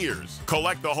over the years.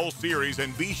 Collect the whole series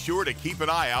and be sure to keep an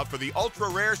eye out for the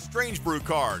ultra-rare Strange Brew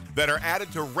card that are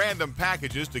added to random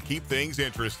packages to keep things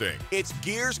interesting. It's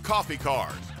Gearz coffee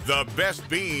cars, the best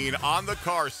bean on the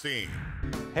car scene.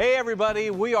 Hey everybody,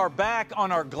 we are back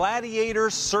on our Gladiator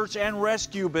Search and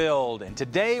Rescue build, and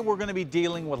today we're going to be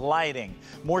dealing with lighting,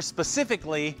 more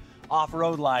specifically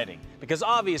off-road lighting. Because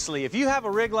obviously if you have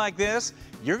a rig like this,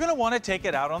 you're going to want to take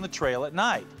it out on the trail at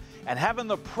night. And having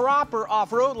the proper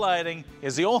off-road lighting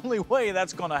is the only way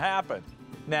that's going to happen.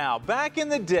 Now, back in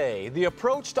the day, the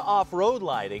approach to off-road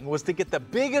lighting was to get the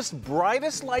biggest,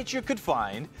 brightest lights you could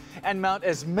find and mount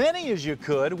as many as you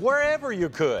could wherever you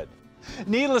could.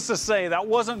 Needless to say, that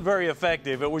wasn't very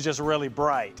effective. It was just really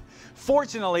bright.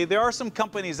 Fortunately, there are some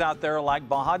companies out there like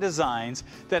Baja Designs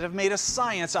that have made a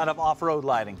science out of off-road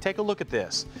lighting. Take a look at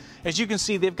this. As you can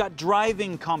see, they've got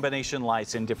driving combination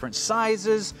lights in different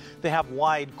sizes. They have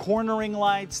wide cornering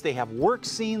lights. They have work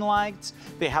scene lights.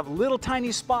 They have little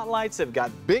tiny spotlights. They've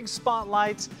got big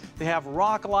spotlights. They have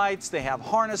rock lights. They have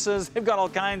harnesses. They've got all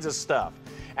kinds of stuff.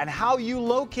 And how you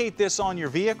locate this on your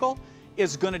vehicle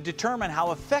is going to determine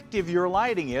how effective your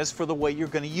lighting is for the way you're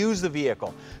going to use the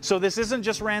vehicle. So this isn't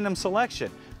just random selection.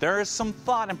 There is some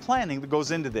thought and planning that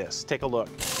goes into this. Take a look.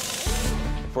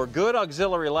 For good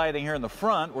auxiliary lighting here in the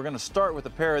front, we're going to start with a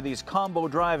pair of these combo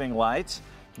driving lights.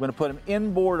 I'm going to put them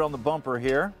inboard on the bumper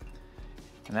here.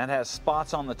 And that has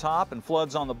spots on the top and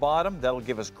floods on the bottom. That'll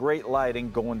give us great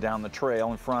lighting going down the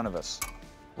trail in front of us.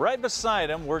 Right beside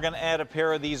them, we're going to add a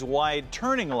pair of these wide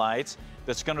turning lights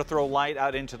that's going to throw light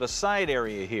out into the side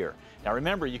area here. Now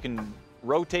remember, you can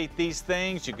rotate these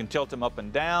things. You can tilt them up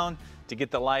and down to get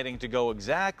the lighting to go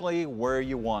exactly where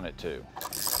you want it to.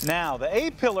 Now, the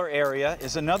A-pillar area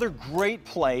is another great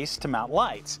place to mount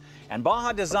lights. And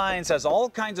Baja Designs has all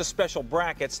kinds of special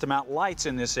brackets to mount lights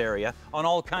in this area on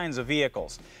all kinds of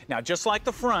vehicles. Now, just like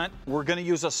the front, we're going to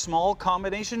use a small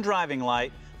combination driving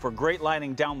light for great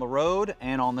lighting down the road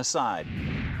and on the side.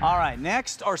 All right,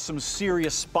 next are some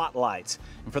serious spotlights.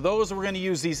 And for those, we're going to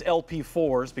use these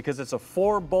LP4s because it's a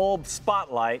 4-bulb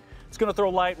spotlight. It's going to throw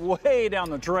light way down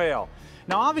the trail.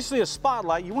 Now, obviously, a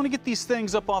spotlight, you want to get these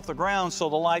things up off the ground so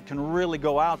the light can really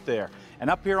go out there. And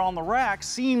up here on the rack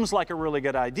seems like a really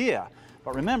good idea.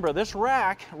 But remember, this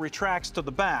rack retracts to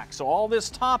the back, so all this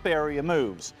top area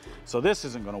moves. So this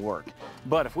isn't going to work.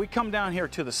 But if we come down here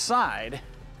to the side,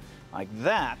 like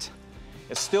that,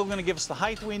 it's still going to give us the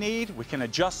height we need. We can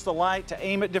adjust the light to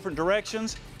aim at different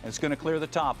directions, and it's going to clear the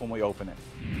top when we open it.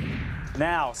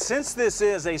 Now, since this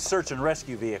is a search and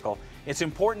rescue vehicle, it's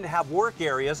important to have work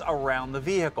areas around the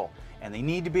vehicle, and they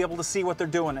need to be able to see what they're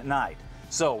doing at night.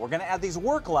 So we're going to add these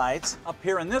work lights up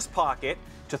here in this pocket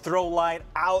to throw light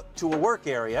out to a work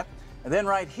area. And then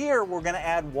right here, we're going to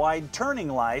add wide turning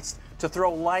lights to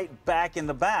throw light back in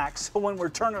the back, so when we're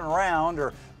turning around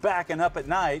or backing up at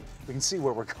night, we can see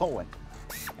where we're going.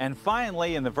 And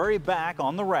finally, in the very back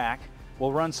on the rack,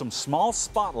 we'll run some small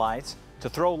spotlights to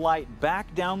throw light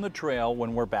back down the trail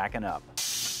when we're backing up.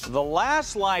 The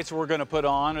last lights we're going to put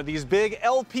on are these big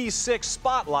LP6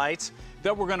 spotlights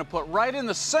that we're going to put right in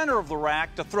the center of the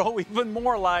rack to throw even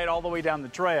more light all the way down the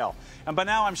trail. And by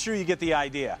now, I'm sure you get the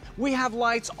idea. We have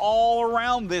lights all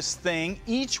around this thing,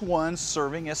 each one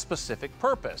serving a specific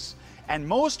purpose. And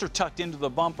most are tucked into the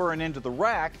bumper and into the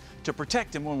rack to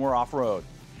protect them when we're off-road.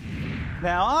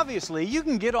 Now, obviously, you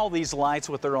can get all these lights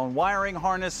with their own wiring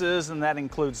harnesses, and that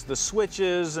includes the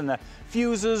switches and the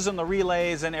fuses and the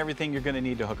relays and everything you're going to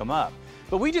need to hook them up.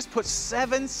 But we just put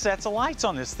 7 sets of lights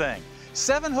on this thing.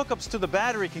 7 hookups to the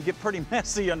battery can get pretty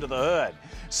messy under the hood.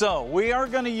 So we are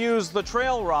going to use the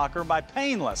trail rocker by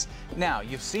Painless. Now,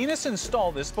 you've seen us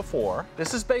install this before.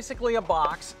 This is basically a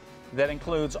box that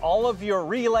includes all of your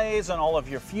relays and all of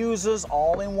your fuses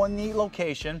all in one neat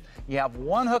location. You have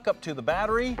one hookup to the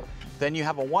battery, then you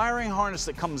have a wiring harness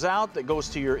that comes out that goes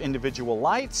to your individual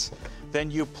lights, then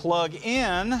you plug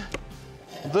in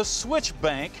the switch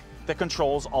bank that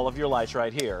controls all of your lights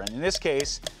right here. And in this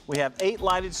case, we have 8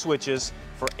 lighted switches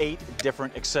for 8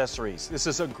 different accessories. This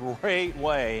is a great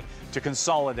way to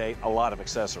consolidate a lot of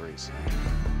accessories.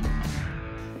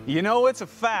 You know, it's a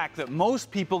fact that most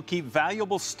people keep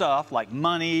valuable stuff like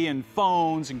money and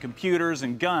phones and computers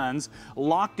and guns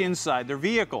locked inside their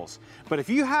vehicles. But if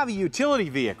you have a utility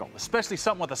vehicle, especially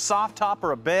something with a soft top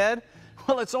or a bed,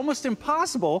 well, it's almost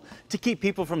impossible to keep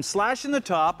people from slashing the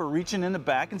top or reaching in the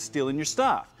back and stealing your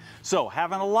stuff. So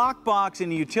having a lockbox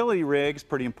in a utility rig is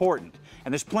pretty important,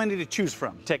 and there's plenty to choose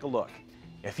from. Take a look.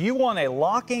 If you want a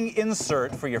locking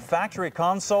insert for your factory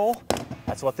console,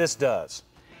 that's what this does.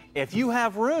 If you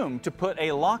have room to put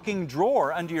a locking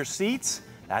drawer under your seats,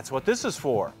 that's what this is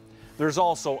for. There's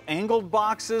also angled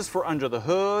boxes for under the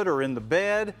hood or in the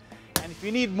bed. And if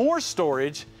you need more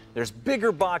storage, there's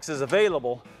bigger boxes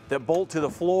available that bolt to the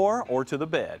floor or to the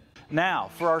bed. Now,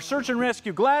 for our Search and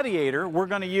Rescue Gladiator, we're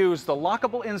going to use the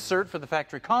lockable insert for the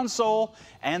factory console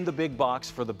and the big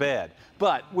box for the bed.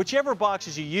 But whichever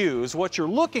boxes you use, what you're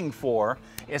looking for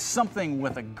is something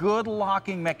with a good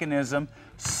locking mechanism,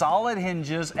 solid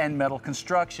hinges, and metal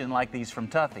construction like these from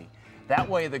Tuffy. That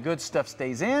way the good stuff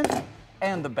stays in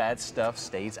and the bad stuff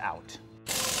stays out.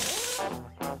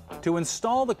 To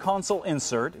install the console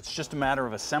insert, it's just a matter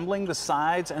of assembling the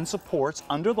sides and supports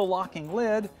under the locking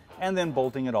lid and then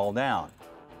bolting it all down.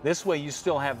 This way you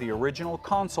still have the original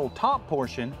console top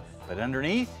portion, but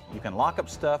underneath you can lock up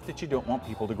stuff that you don't want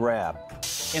people to grab.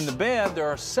 In the bed, there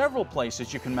are several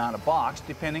places you can mount a box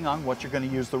depending on what you're going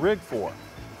to use the rig for.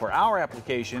 For our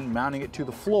application, mounting it to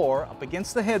the floor up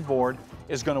against the headboard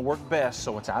is going to work best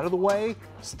so it's out of the way,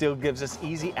 still gives us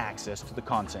easy access to the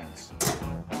contents.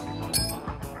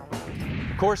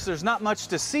 Of course, there's not much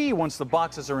to see once the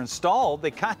boxes are installed. They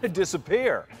kind of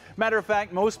disappear. Matter of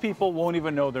fact, most people won't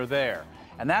even know they're there.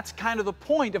 And that's kind of the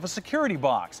point of a security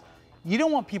box. You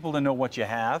don't want people to know what you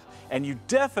have, and you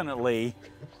definitely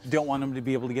don't want them to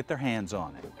be able to get their hands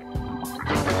on it.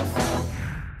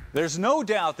 There's no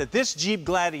doubt that this Jeep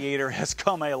Gladiator has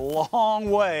come a long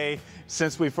way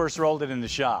since we first rolled it in the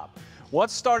shop.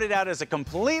 What started out as a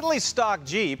completely stock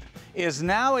Jeep is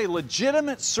now a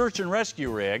legitimate search and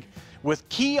rescue rig with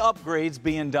key upgrades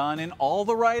being done in all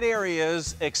the right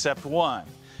areas except one,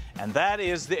 and that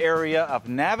is the area of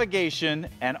navigation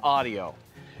and audio.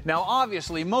 Now,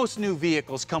 obviously, most new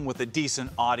vehicles come with a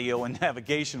decent audio and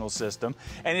navigational system,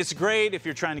 and it's great if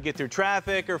you're trying to get through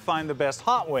traffic or find the best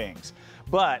hot wings.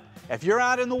 But if you're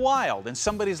out in the wild and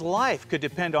somebody's life could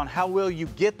depend on how well you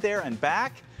get there and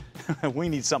back, we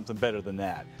need something better than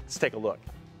that. Let's take a look.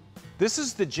 This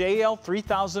is the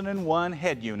JL3001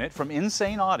 head unit from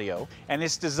Insane Audio, and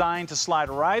it's designed to slide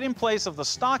right in place of the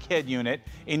stock head unit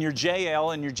in your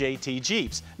JL and your JT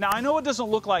Jeeps. Now, I know it doesn't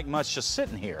look like much just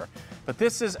sitting here, but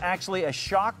this is actually a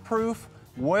shock-proof,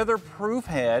 weatherproof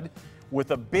head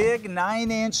with a big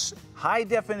 9-inch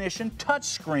high-definition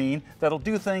touchscreen that'll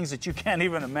do things that you can't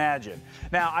even imagine.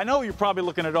 Now, I know you're probably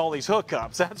looking at all these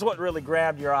hookups. That's what really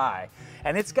grabbed your eye.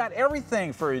 And it's got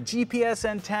everything for a GPS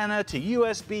antenna to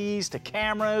USBs to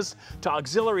cameras to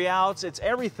auxiliary outs. It's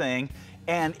everything,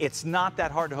 and it's not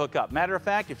that hard to hook up. Matter of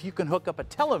fact, if you can hook up a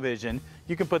television,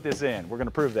 you can put this in. We're going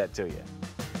to prove that to you.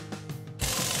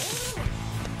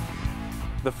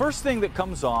 The first thing that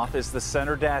comes off is the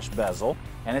center dash bezel,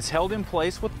 and it's held in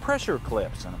place with pressure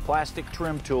clips, and a plastic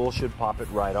trim tool should pop it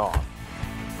right off.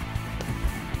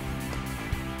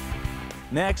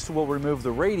 Next, we'll remove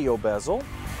the radio bezel.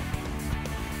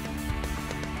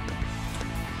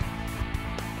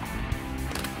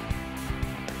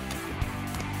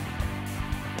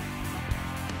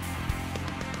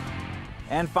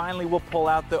 And finally, we'll pull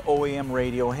out the OEM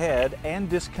radio head and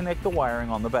disconnect the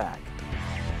wiring on the back.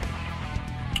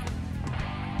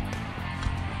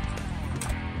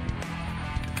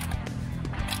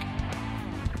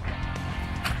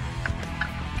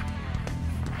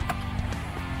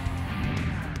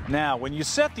 Now, when you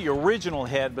set the original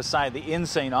head beside the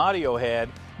Insane Audio head,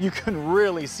 you can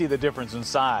really see the difference in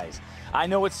size. I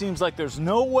know it seems like there's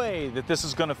no way that this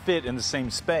is going to fit in the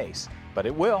same space, but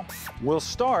it will. We'll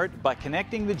start by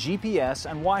connecting the GPS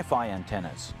and Wi-Fi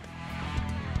antennas.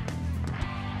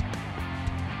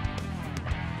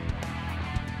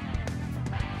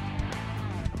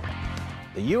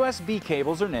 The USB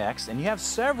cables are next, and you have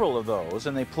several of those,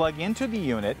 and they plug into the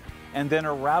unit and then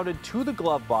are routed to the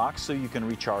glove box so you can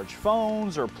recharge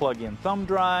phones or plug in thumb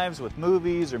drives with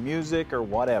movies or music or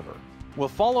whatever. We'll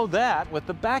follow that with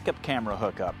the backup camera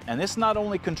hookup, and this not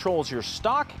only controls your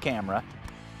stock camera,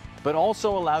 but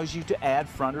also allows you to add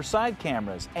front or side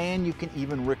cameras, and you can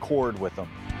even record with them.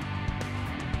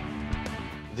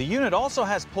 The unit also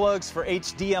has plugs for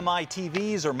HDMI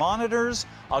TVs or monitors,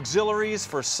 auxiliaries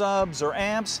for subs or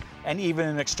amps, and even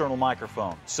an external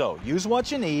microphone. So use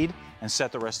what you need and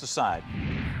set the rest aside.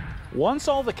 Once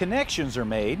all the connections are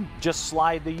made, just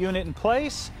slide the unit in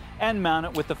place and mount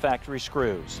it with the factory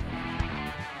screws.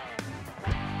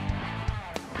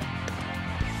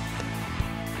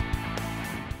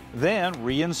 Then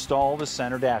reinstall the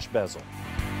center dash bezel.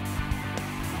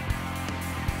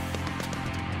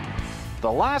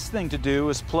 The last thing to do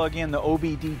is plug in the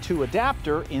OBD2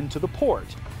 adapter into the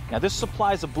port. Now this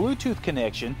supplies a Bluetooth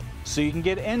connection so you can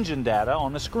get engine data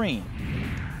on the screen.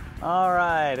 All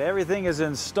right, everything is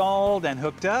installed and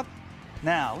hooked up.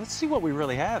 Now let's see what we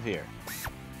really have here.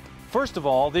 First of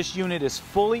all, this unit is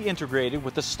fully integrated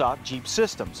with the stock Jeep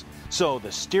systems. So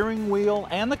the steering wheel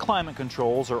and the climate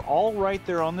controls are all right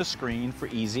there on the screen for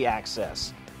easy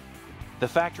access. The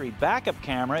factory backup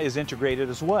camera is integrated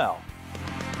as well.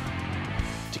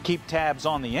 To keep tabs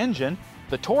on the engine,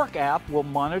 the Torque app will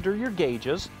monitor your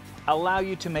gauges, allow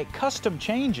you to make custom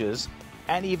changes,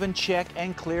 and even check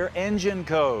and clear engine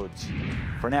codes.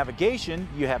 For navigation,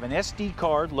 you have an SD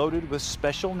card loaded with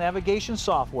special navigation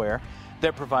software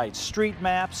that provides street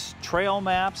maps, trail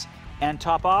maps, and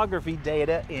topography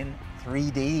data in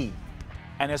 3D.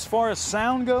 And as far as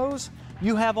sound goes,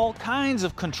 you have all kinds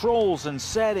of controls and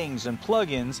settings and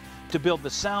plugins to build the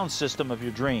sound system of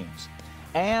your dreams.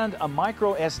 And a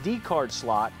micro SD card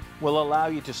slot will allow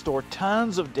you to store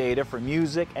tons of data for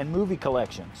music and movie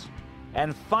collections.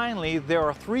 And finally, there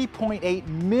are 3.8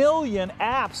 million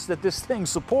apps that this thing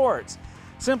supports.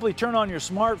 Simply turn on your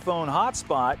smartphone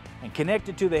hotspot and connect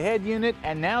it to the head unit,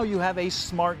 and now you have a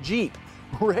smart Jeep,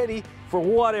 ready for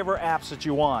whatever apps that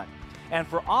you want. And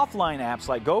for offline apps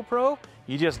like GoPro,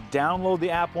 you just download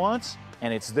the app once,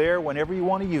 and it's there whenever you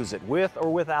want to use it, with or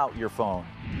without your phone.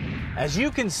 As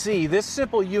you can see, this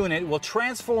simple unit will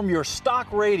transform your stock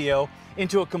radio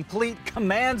into a complete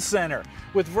command center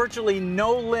with virtually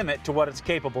no limit to what it's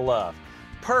capable of.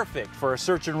 Perfect for a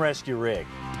search and rescue rig.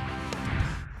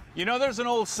 You know, there's an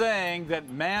old saying that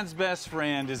man's best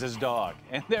friend is his dog,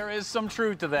 and there is some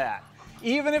truth to that.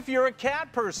 Even if you're a cat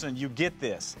person, you get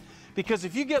this. Because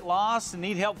if you get lost and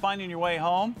need help finding your way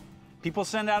home, people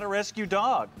send out a rescue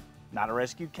dog, not a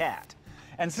rescue cat.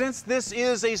 And since this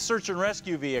is a search and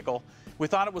rescue vehicle, we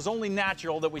thought it was only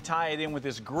natural that we tie it in with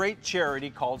this great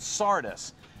charity called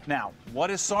SARDUS. Now,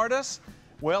 what is SARDUS?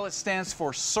 Well, it stands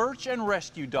for Search and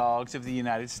Rescue Dogs of the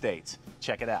United States.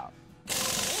 Check it out.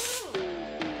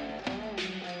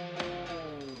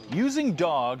 Using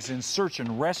dogs in search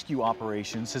and rescue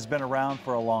operations has been around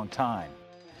for a long time.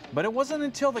 But it wasn't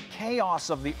until the chaos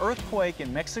of the earthquake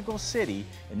in Mexico City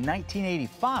in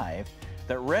 1985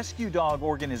 that rescue dog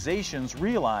organizations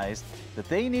realized that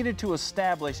they needed to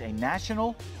establish a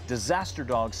national disaster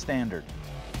dog standard.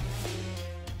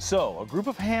 So, a group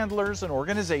of handlers and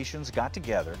organizations got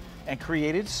together and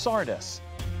created SARDUS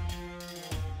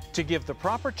to give the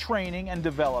proper training and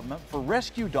development for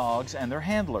rescue dogs and their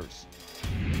handlers.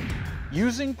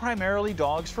 Using primarily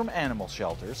dogs from animal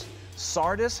shelters,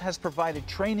 SARDUS has provided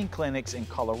training clinics in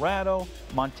Colorado,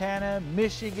 Montana,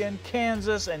 Michigan,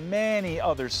 Kansas, and many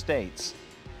other states.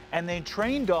 And they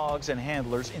train dogs and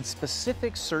handlers in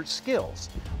specific search skills,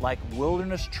 like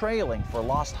wilderness trailing for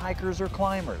lost hikers or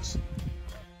climbers,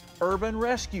 urban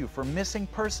rescue for missing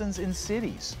persons in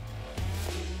cities,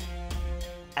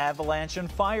 avalanche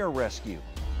and fire rescue,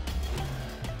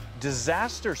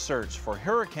 disaster search for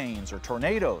hurricanes or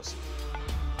tornadoes,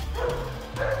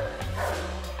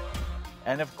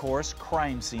 and of course,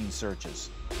 crime scene searches.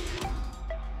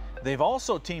 They've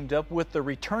also teamed up with the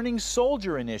Returning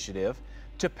Soldier Initiative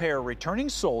to pair returning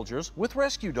soldiers with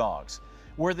rescue dogs,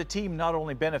 where the team not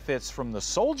only benefits from the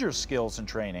soldier's skills and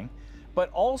training, but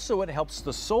also it helps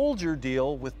the soldier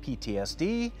deal with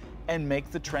PTSD and make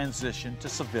the transition to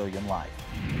civilian life.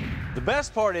 The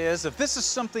best part is, if this is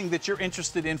something that you're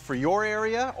interested in for your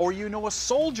area, or you know a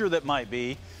soldier that might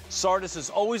be, SARDUS is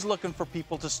always looking for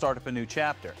people to start up a new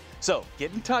chapter. So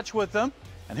get in touch with them,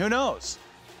 and who knows,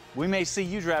 we may see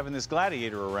you driving this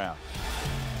Gladiator around.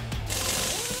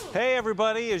 Hey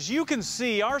everybody, as you can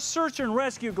see, our Search and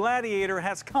Rescue Gladiator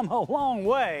has come a long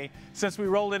way since we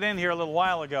rolled it in here a little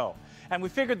while ago. And we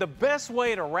figured the best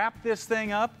way to wrap this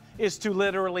thing up is to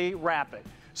literally wrap it.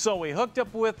 So we hooked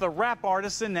up with the wrap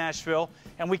artists in Nashville,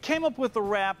 and we came up with the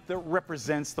wrap that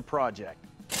represents the project.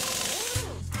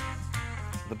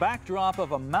 The backdrop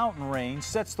of a mountain range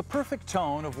sets the perfect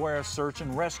tone of where a search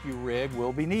and rescue rig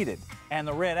will be needed. And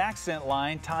the red accent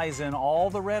line ties in all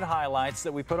the red highlights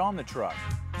that we put on the truck.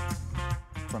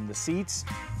 From the seats,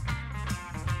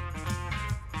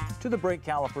 to the brake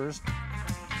calipers,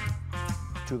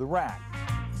 to the rack.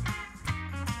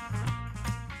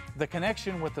 The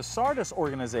connection with the SARDUS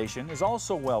organization is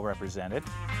also well represented,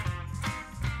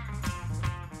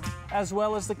 as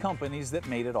well as the companies that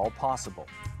made it all possible.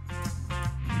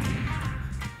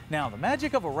 Now, the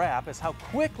magic of a wrap is how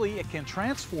quickly it can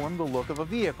transform the look of a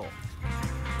vehicle.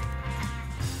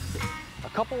 A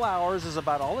couple hours is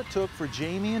about all it took for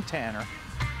Jamie and Tanner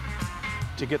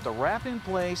to get the wrap in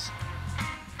place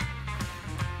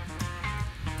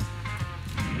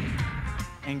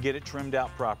and get it trimmed out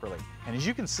properly. And as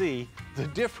you can see, the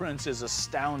difference is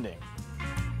astounding.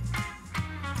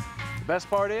 The best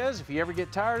part is, if you ever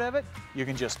get tired of it, you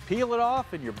can just peel it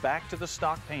off and you're back to the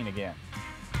stock paint again.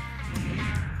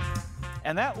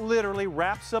 And that literally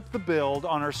wraps up the build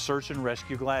on our Search and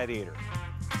Rescue Gladiator.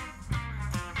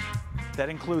 That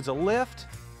includes a lift,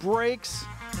 brakes,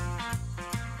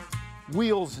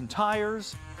 wheels and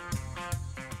tires,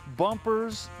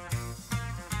 bumpers,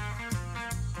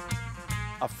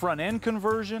 a front end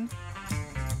conversion,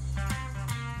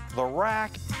 the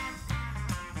rack,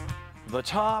 the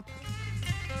top,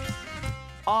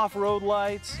 off-road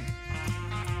lights,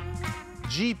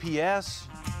 GPS,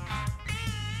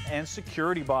 and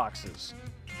security boxes.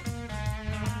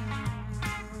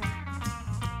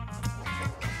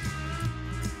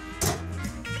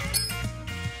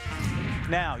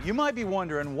 Now, you might be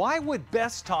wondering, why would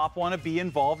BESTOP want to be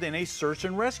involved in a search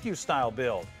and rescue style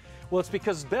build? Well, it's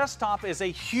because BESTOP is a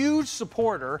huge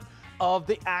supporter of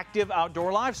the active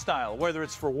outdoor lifestyle, whether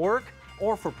it's for work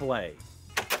or for play.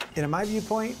 In my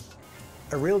viewpoint,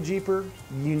 a real Jeeper,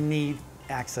 you need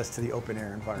access to the open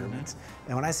air environments.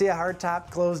 And when I see a hardtop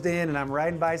closed in and I'm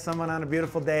riding by someone on a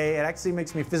beautiful day, it actually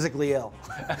makes me physically ill.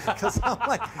 Because I'm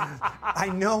like, I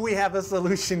know we have a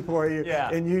solution for you,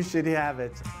 and you should have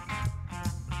it.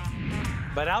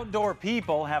 But outdoor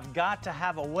people have got to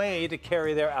have a way to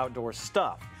carry their outdoor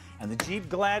stuff. And the Jeep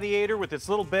Gladiator with its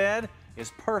little bed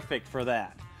is perfect for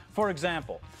that. For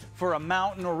example, for a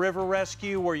mountain or river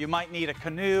rescue where you might need a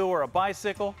canoe or a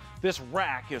bicycle, this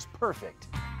rack is perfect.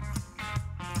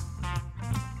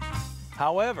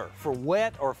 However, for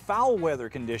wet or foul weather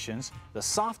conditions, the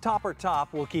soft topper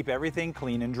top will keep everything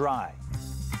clean and dry.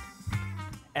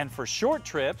 And for short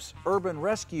trips, urban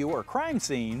rescue, or crime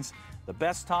scenes, the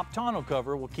BESTOP tonneau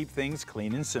cover will keep things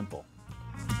clean and simple,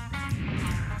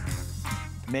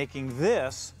 making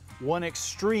this one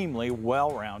extremely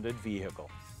well-rounded vehicle.